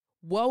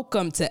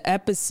Welcome to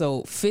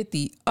episode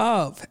 50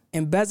 of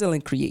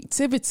Embezzling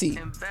Creativity.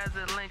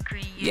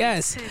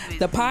 Yes,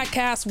 the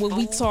podcast where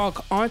we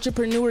talk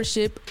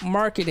entrepreneurship,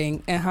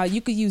 marketing, and how you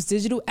can use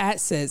digital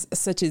assets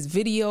such as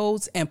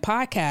videos and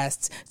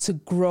podcasts to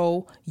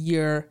grow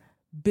your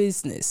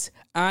business.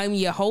 I'm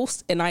your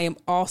host, and I am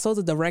also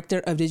the director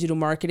of digital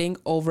marketing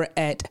over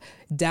at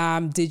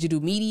Dime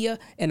Digital Media,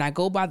 and I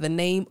go by the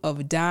name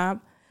of Dime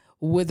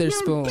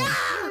Witherspoon.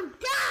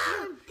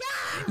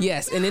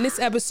 Yes, and in this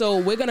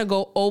episode, we're going to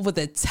go over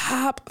the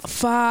top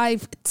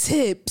 5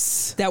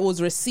 tips that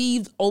was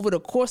received over the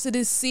course of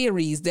this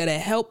series that'll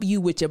help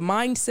you with your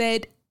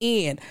mindset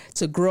and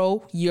to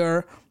grow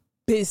your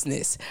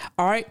business.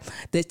 All right,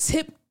 the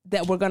tip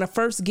that we're going to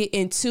first get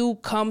into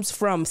comes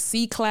from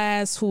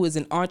C-Class, who is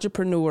an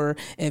entrepreneur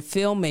and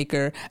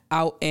filmmaker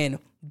out in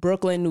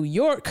Brooklyn, New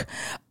York.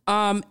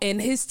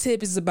 And his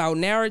tip is about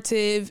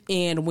narrative,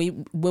 and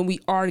when we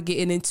are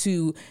getting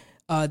into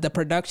the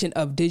production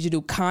of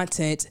digital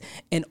content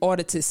in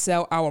order to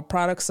sell our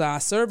products or our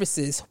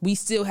services, we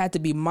still have to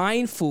be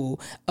mindful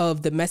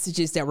of the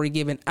messages that we're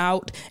giving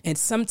out and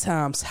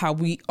sometimes how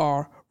we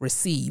are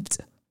received.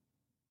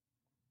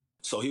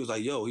 So he was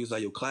like, yo,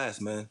 Class,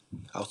 man.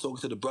 I was talking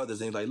to the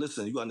brothers and he's like,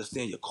 listen, you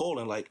understand your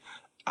calling. Like,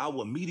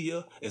 our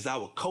media is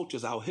our culture,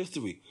 is our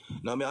history.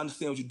 Now, I mean, I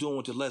understand what you're doing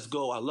with your Let's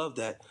Go. I love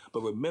that.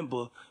 But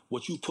remember,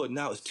 what you putting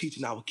out is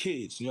teaching our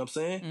kids. You know what I'm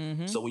saying?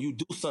 Mm-hmm. So when you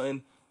do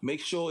something, make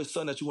sure it's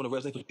something that you want to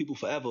resonate with people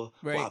forever,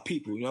 right, for our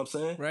people. You know what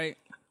I'm saying? Right.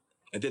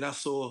 And then I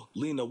saw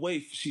Lena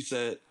Waithe. She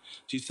said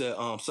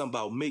something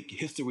about make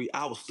history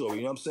our story.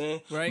 You know what I'm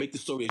saying? Right. Make the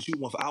story as you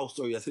want for our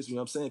story as history. You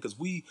know what I'm saying? Because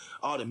we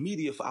are the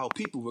media for our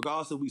people.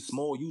 Regardless if we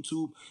small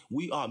YouTube,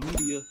 we are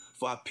media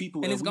for our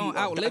people. And it's going to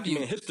outlive you.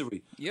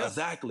 History. Yep.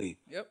 Exactly.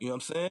 Yep. You know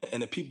what I'm saying?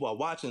 And the people are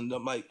watching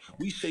them, like,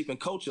 we shaping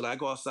culture. Like, I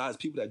go outside, it's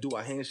people that do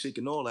our handshake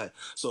and all that.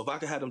 So if I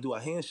could have them do a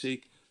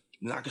handshake,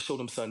 then I could show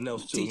them something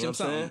else too. Teach you know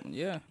them what I'm something.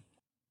 saying? Yeah.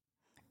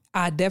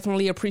 I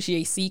definitely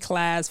appreciate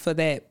C-Class for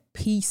that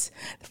piece,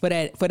 for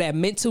that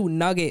mental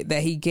nugget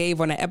that he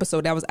gave on that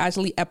episode. That was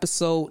actually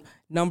episode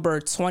number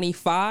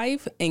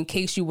 25, in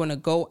case you want to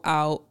go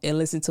out and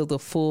listen to the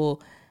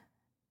full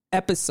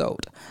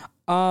episode.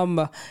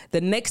 The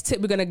next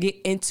tip we're going to get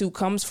into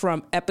comes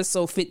from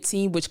episode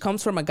 15, which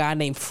comes from a guy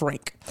named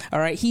Frank. All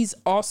right. He's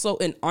also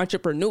an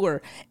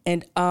entrepreneur,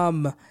 and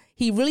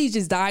he really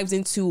just dives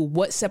into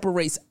what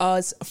separates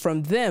us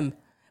from them.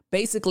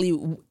 Basically,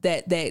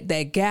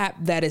 that gap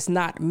that is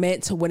not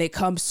met when it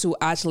comes to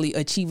actually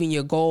achieving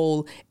your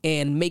goal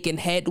and making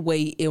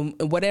headway in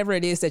whatever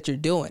it is that you're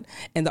doing.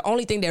 And the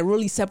only thing that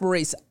really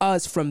separates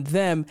us from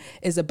them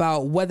is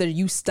about whether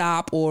you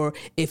stop or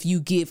if you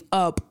give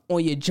up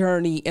on your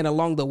journey and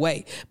along the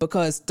way.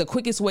 Because the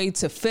quickest way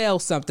to fail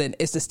something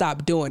is to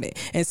stop doing it.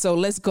 And so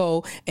let's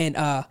go and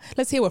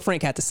let's hear what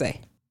Frank had to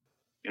say.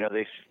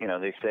 They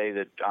say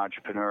that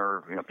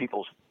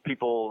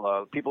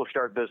people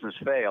start business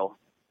fail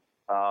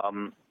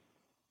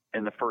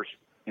in the first,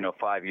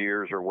 5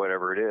 years or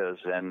whatever it is.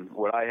 And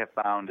what I have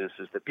found is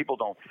that people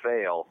don't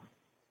fail.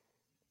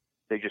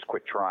 They just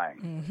quit trying.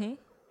 Mm-hmm.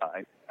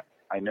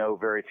 I know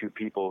very few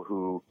people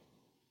who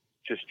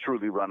just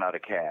truly run out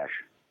of cash.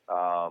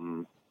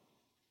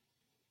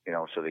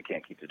 So they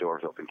can't keep the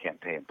doors open,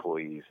 can't pay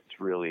employees. It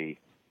really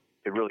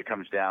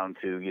comes down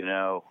to,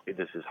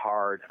 this is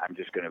hard. I'm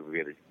just going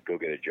to go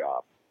get a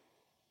job.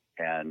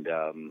 And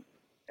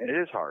it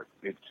is hard.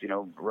 It's,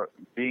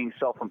 being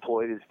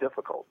self-employed is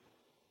difficult.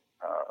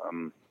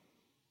 It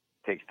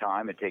takes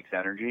time, it takes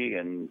energy,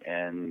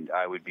 and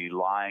I would be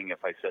lying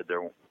if I said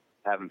there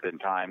haven't been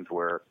times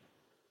where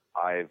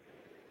I've,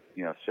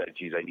 said,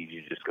 geez, I need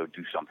you to just go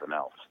do something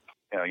else.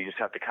 You just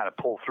have to kind of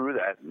pull through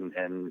that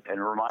and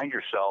remind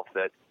yourself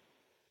that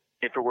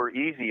if it were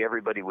easy,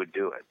 everybody would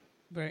do it.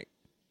 Right.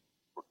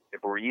 If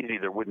it were easy,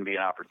 there wouldn't be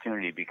an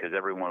opportunity because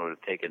everyone would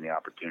have taken the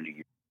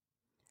opportunity.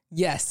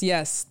 Yes,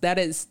 that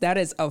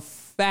is a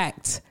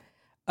fact.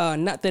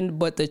 Nothing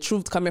but the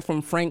truth coming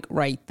from Frank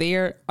right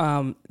there.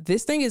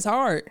 This thing is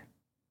hard.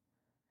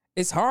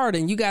 It's hard,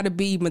 and you got to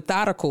be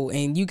methodical,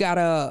 and you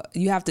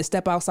have to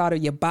step outside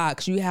of your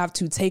box. You have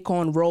to take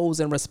on roles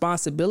and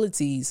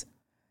responsibilities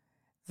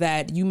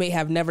that you may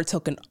have never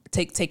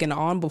taken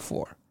on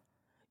before.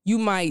 You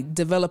might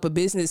develop a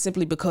business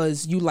simply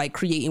because you like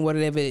creating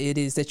whatever it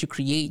is that you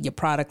create, your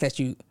product that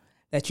you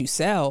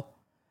sell.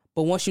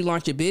 But once you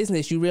launch your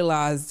business, you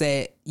realize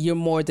that you're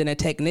more than a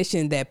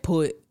technician that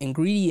put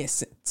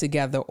ingredients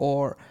together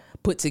or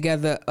put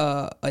together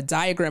a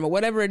diagram or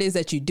whatever it is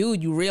that you do.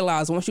 You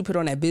realize once you put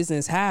on that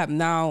business hat,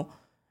 now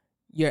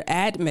you're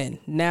admin,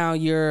 now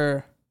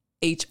you're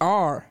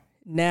HR,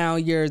 now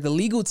you're the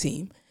legal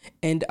team.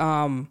 And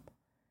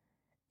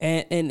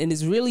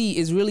it's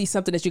really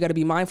something that you got to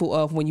be mindful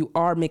of when you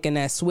are making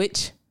that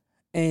switch.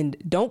 And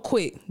don't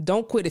quit.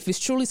 If it's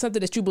truly something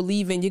that you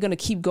believe in, you're going to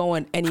keep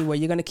going anyway.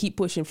 You're going to keep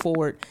pushing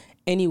forward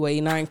anyway.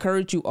 And I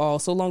encourage you all,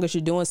 so long as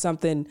you're doing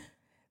something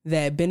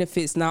that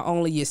benefits not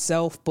only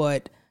yourself,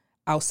 but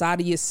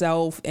outside of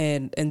yourself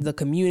and the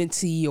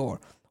community or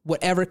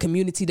whatever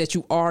community that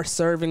you are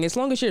serving, as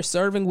long as you're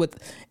serving with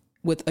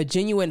with a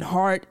genuine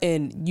heart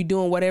and you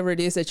doing whatever it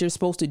is that you're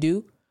supposed to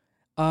do,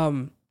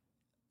 a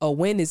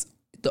win is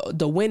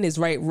the win is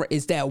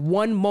is that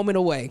one moment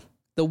away.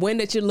 The win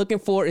that you're looking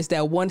for is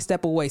that one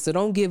step away. So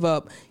don't give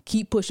up.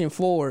 Keep pushing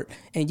forward,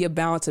 and you're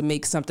bound to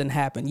make something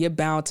happen. You're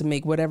bound to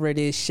make whatever it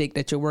is shake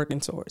that you're working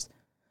towards.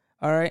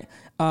 All right.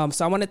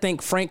 So I want to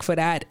thank Frank for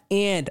that.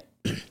 And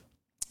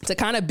to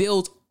kind of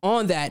build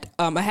on that,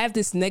 I have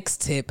this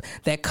next tip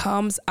that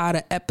comes out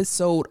of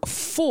episode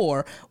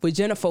 4 with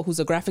Jennifer,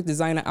 who's a graphic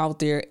designer out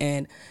there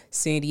in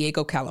San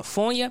Diego,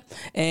 California.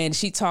 And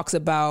she talks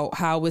about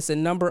how it's a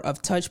number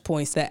of touch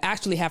points that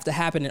actually have to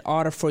happen in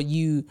order for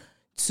you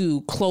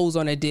to close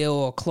on a deal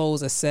or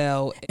close a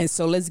sale. And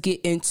so let's get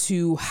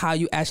into how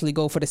you actually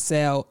go for the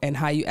sale and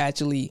how you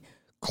actually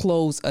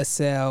close a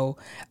sale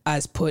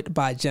as put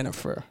by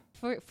Jennifer.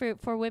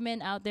 For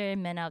women out there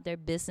and men out there,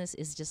 business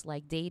is just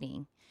like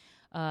dating.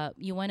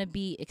 You want to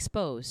be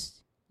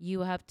exposed. You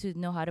have to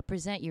know how to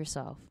present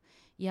yourself.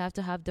 You have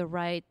to have the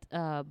right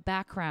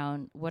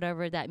background,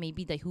 whatever that may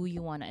be, that who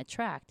you want to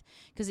attract.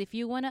 Because if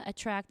you want to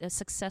attract a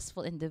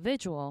successful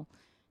individual,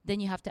 then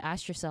you have to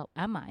ask yourself,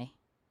 am I?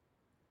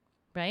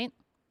 Right?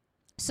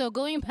 So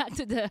going back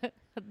to the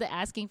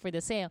asking for the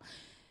sale,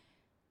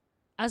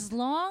 as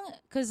long,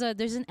 because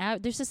there's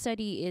a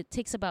study, it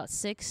takes about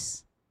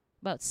six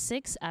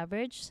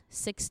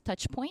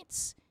touch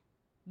points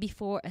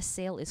before a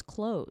sale is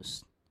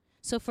closed.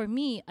 So for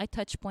me, I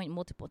touch point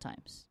multiple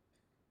times.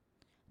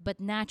 But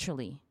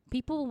naturally,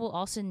 people will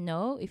also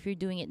know if you're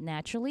doing it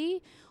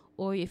naturally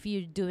or if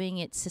you're doing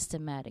it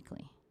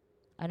systematically.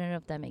 I don't know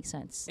if that makes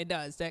sense. It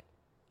does. That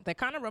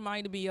kind of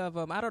reminded me of,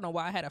 I don't know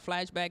why I had a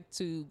flashback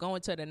to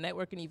going to the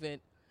networking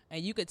event,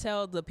 and you could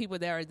tell the people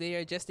that are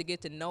there just to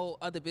get to know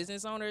other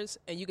business owners,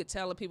 and you could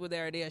tell the people that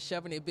are there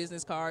shoving their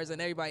business cards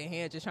and everybody in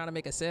hand just trying to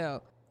make a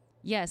sale.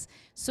 Yes.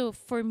 So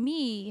for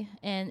me,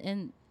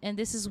 and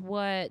this is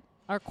what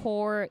our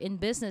core in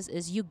business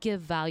is, you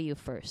give value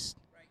first.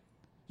 Right.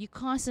 You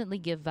constantly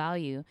give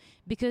value,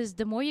 because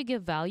the more you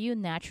give value,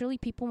 naturally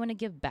people want to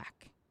give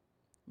back.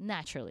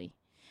 Naturally.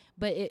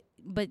 But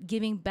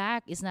giving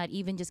back is not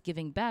even just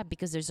giving back,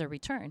 because there's a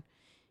return.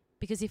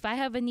 Because if I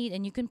have a need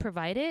and you can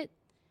provide it,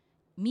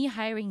 me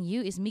hiring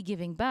you is me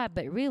giving back,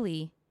 but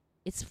really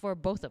it's for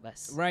both of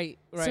us. Right.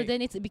 So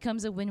then it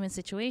becomes a win-win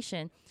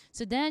situation.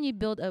 So then you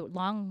build a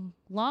long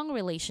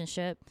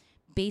relationship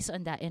based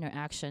on that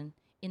interaction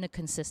in a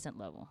consistent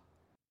level.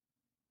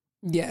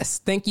 Yes.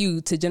 Thank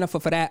you to Jennifer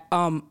for that.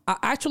 I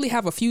actually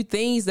have a few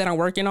things that I'm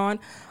working on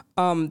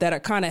that are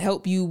kind of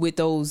help you with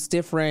those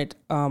different,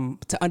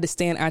 to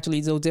understand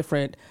actually those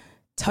different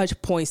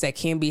touch points that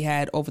can be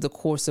had over the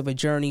course of a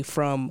journey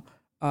from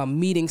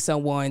meeting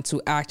someone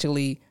to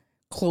actually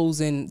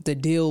closing the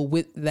deal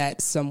with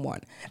that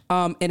someone.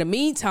 In the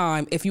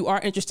meantime, if you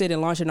are interested in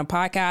launching a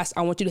podcast,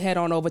 I want you to head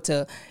on over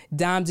to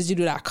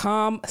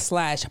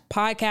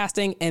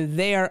dimedigital.com/podcasting. And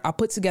there I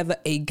put together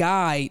a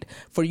guide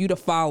for you to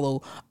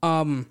follow,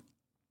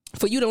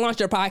 for you to launch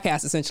your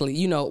podcast. Essentially,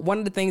 you know, one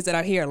of the things that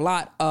I hear a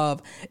lot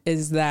of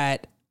is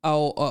that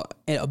a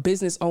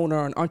business owner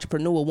or an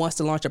entrepreneur wants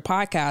to launch a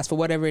podcast for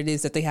whatever it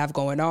is that they have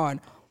going on,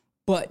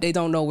 but they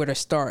don't know where to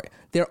start.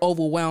 They're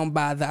overwhelmed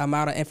by the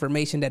amount of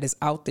information that is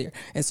out there.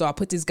 And so I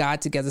put this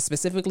guide together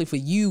specifically for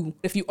you.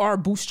 If you are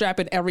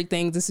bootstrapping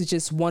everything, this is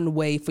just one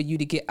way for you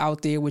to get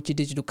out there with your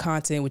digital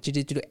content, with your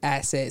digital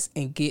assets,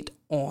 and get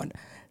on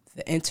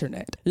the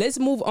internet. Let's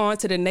move on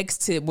to the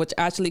next tip, which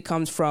actually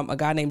comes from a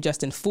guy named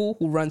Justin Fu,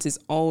 who runs his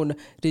own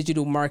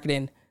digital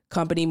marketing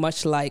company,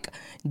 much like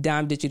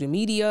Dime Digital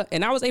Media.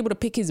 And I was able to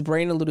pick his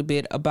brain a little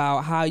bit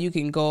about how you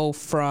can go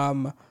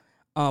from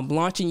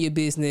launching your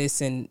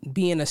business and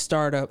being a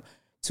startup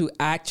to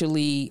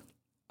actually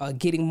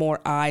getting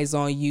more eyes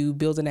on you,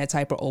 building that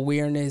type of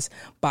awareness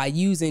by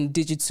using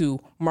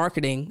digital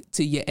marketing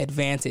to your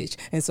advantage.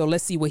 And so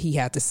let's see what he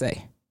had to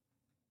say.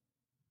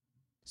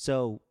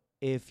 So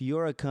if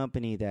you're a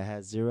company that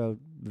has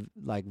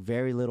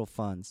very little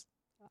funds,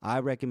 I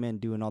recommend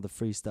doing all the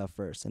free stuff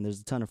first. And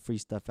there's a ton of free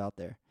stuff out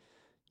there.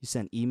 You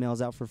send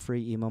emails out for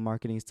free. Email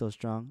marketing is still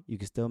strong. You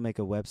can still make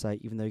a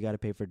website, even though you got to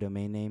pay for a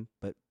domain name.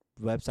 But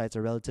websites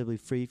are relatively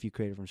free if you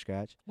create it from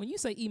scratch. When you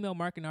say email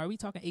marketing, are we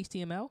talking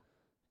HTML?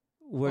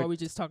 Or are we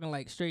just talking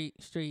like straight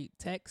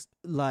text?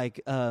 Like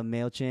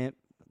MailChimp,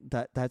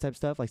 that type of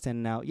stuff, like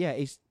sending out,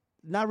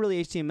 not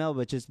really HTML,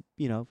 but just,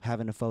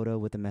 having a photo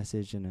with a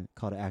message and a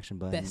call to action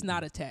button. That's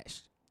not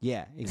attached.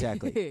 Yeah,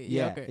 exactly.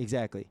 Okay.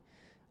 Exactly.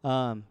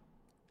 And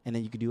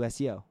then you could do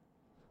SEO.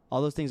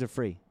 All those things are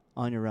free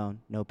on your own,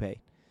 no pay.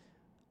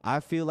 I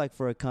feel like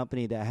for a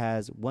company that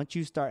has, once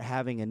you start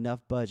having enough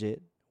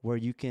budget where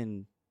you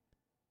can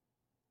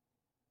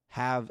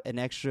have an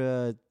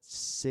extra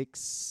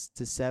 $600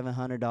 to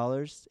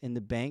 $700 in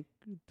the bank,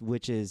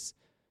 which is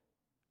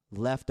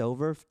left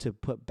over to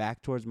put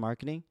back towards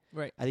marketing.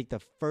 Right. I think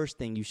the first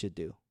thing you should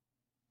do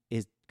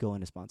is go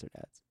into sponsored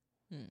ads.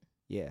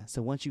 Yeah.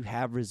 So once you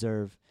have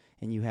reserve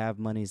and you have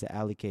monies to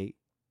allocate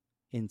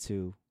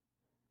into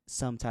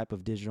some type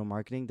of digital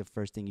marketing, the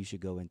first thing you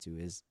should go into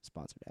is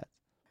sponsored ads.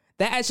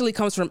 That actually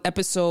comes from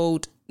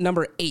episode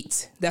number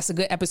 8. That's a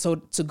good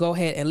episode to go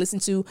ahead and listen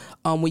to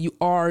when you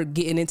are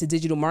getting into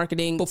digital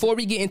marketing. Before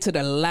we get into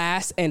the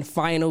last and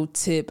final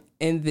tip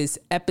in this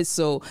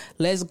episode,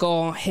 let's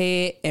go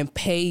ahead and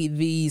pay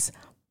these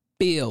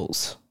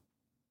bills.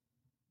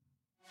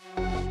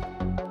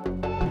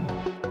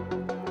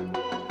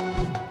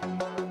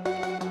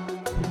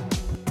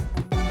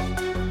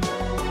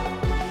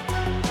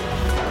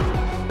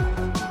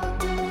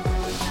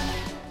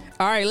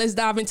 All right, let's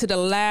dive into the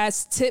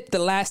last tip. The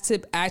last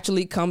tip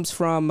actually comes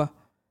from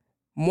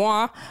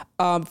moi,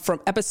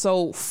 from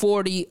episode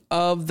 40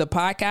 of the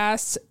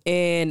podcast.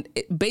 And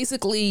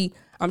basically,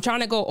 I'm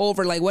trying to go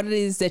over like what it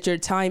is that your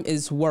time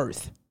is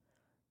worth.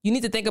 You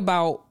need to think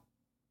about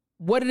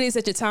what it is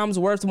that your time's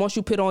worth once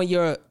you put on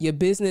your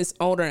business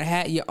owner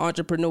hat, your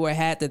entrepreneur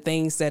hat, the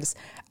things that's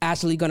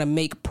actually going to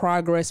make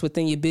progress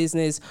within your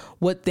business,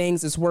 what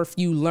things is worth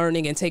you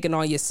learning and taking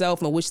on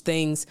yourself, and which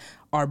things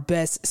are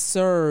best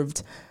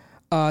served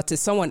to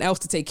someone else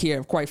to take care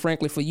of, quite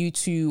frankly, for you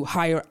to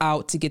hire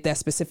out to get that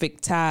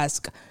specific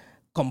task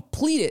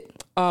completed.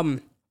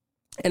 And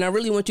I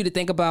really want you to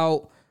think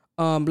about,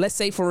 let's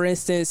say, for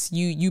instance,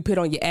 you put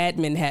on your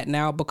admin hat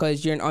now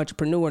because you're an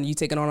entrepreneur and you're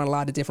taking on a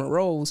lot of different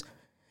roles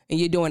and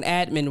you're doing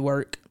admin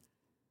work.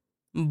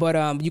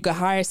 But you could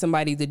hire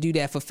somebody to do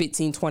that for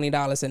 $15,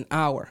 $20 an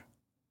hour.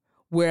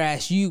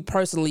 Whereas you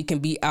personally can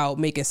be out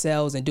making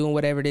sales and doing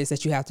whatever it is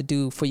that you have to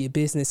do for your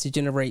business to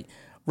generate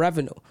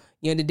revenue.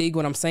 You dig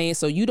what I'm saying?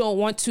 So you don't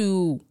want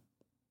to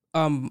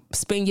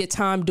spend your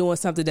time doing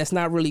something that's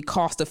not really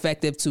cost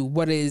effective to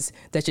what it is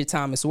that your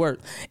time is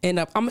worth. And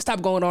I'm going to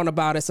stop going on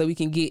about it so we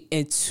can get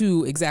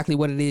into exactly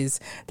what it is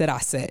that I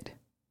said.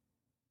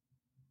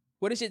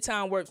 What is your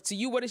time worth? To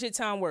you, what is your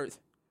time worth?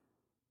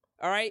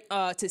 All right.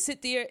 To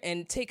sit there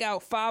and take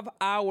out 5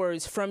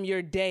 hours from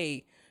your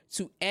day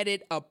to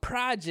edit a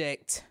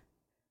project,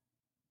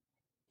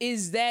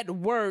 is that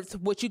worth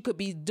what you could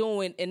be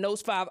doing in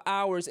those 5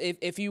 hours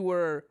if you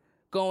were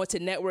going to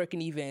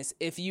networking events,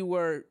 if you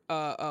were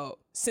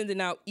sending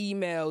out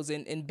emails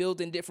and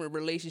building different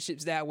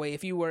relationships that way,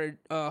 if you were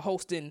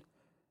hosting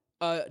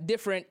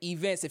different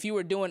events, if you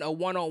were doing a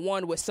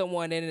one-on-one with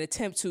someone in an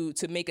attempt to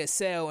make a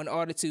sale in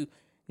order to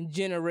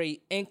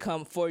generate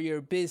income for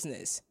your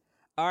business?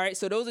 All right,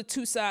 so those are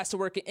two sides to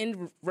working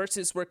in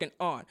versus working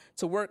on.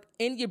 To work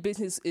in your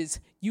business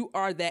is you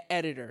are that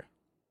editor.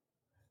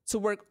 To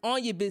work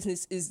on your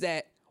business is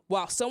that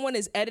while someone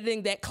is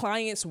editing that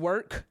client's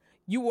work,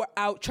 you are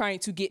out trying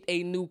to get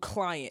a new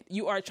client.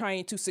 You are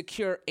trying to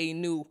secure a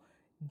new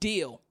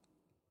deal.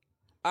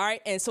 All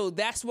right. And so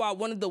that's why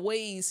one of the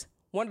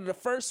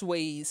first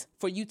ways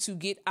for you to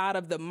get out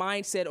of the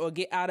mindset or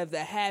get out of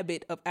the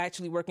habit of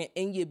actually working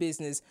in your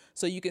business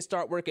so you can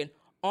start working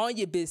on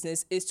your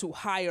business is to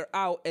hire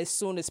out as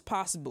soon as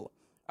possible.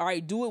 All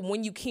right. Do it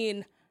when you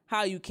can,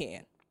 how you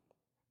can.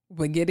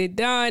 But get it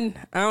done.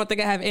 I don't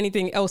think I have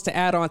anything else to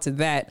add on to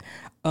that.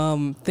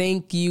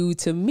 Thank you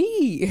to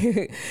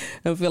me.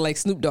 I feel like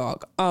Snoop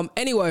Dogg.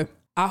 Anyway,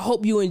 I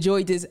hope you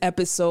enjoyed this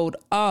episode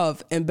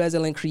of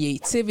Embezzling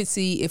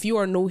Creativity. If you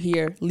are new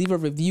here, leave a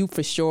review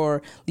for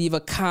sure. Leave a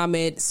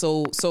comment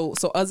so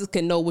others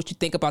can know what you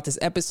think about this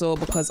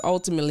episode, because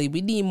ultimately we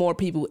need more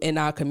people in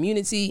our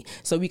community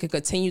so we can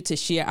continue to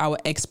share our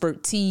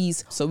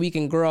expertise so we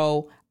can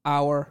grow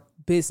our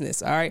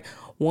business. All right.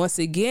 Once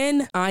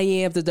again, I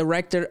am the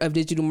director of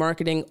digital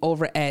marketing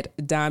over at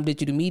Dime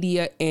Digital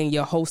Media and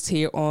your host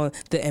here on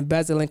the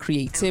Embezzling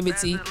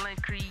Creativity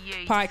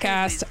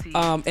podcast.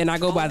 And I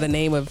go by the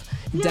name of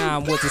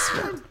Dime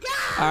Witherspoon.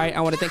 All right. I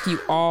want to thank you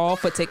all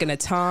for taking the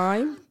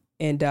time,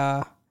 and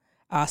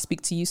I'll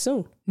speak to you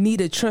soon.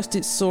 Need a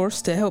trusted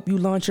source to help you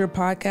launch your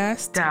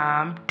podcast?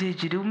 Dime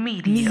Digital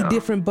Media. Need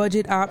different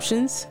budget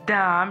options?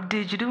 Dime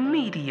Digital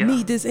Media.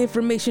 Need this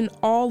information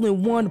all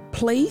in one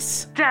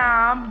place?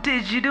 Dime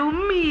Digital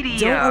Media.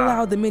 Don't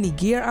allow the many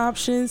gear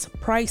options,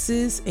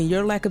 prices, and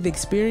your lack of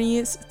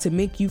experience to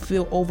make you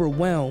feel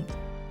overwhelmed.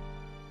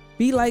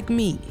 Be like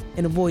me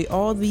and avoid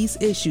all these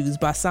issues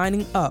by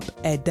signing up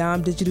at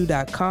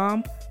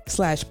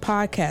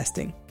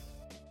dimedigital.com/podcasting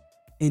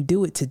and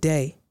do it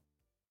today.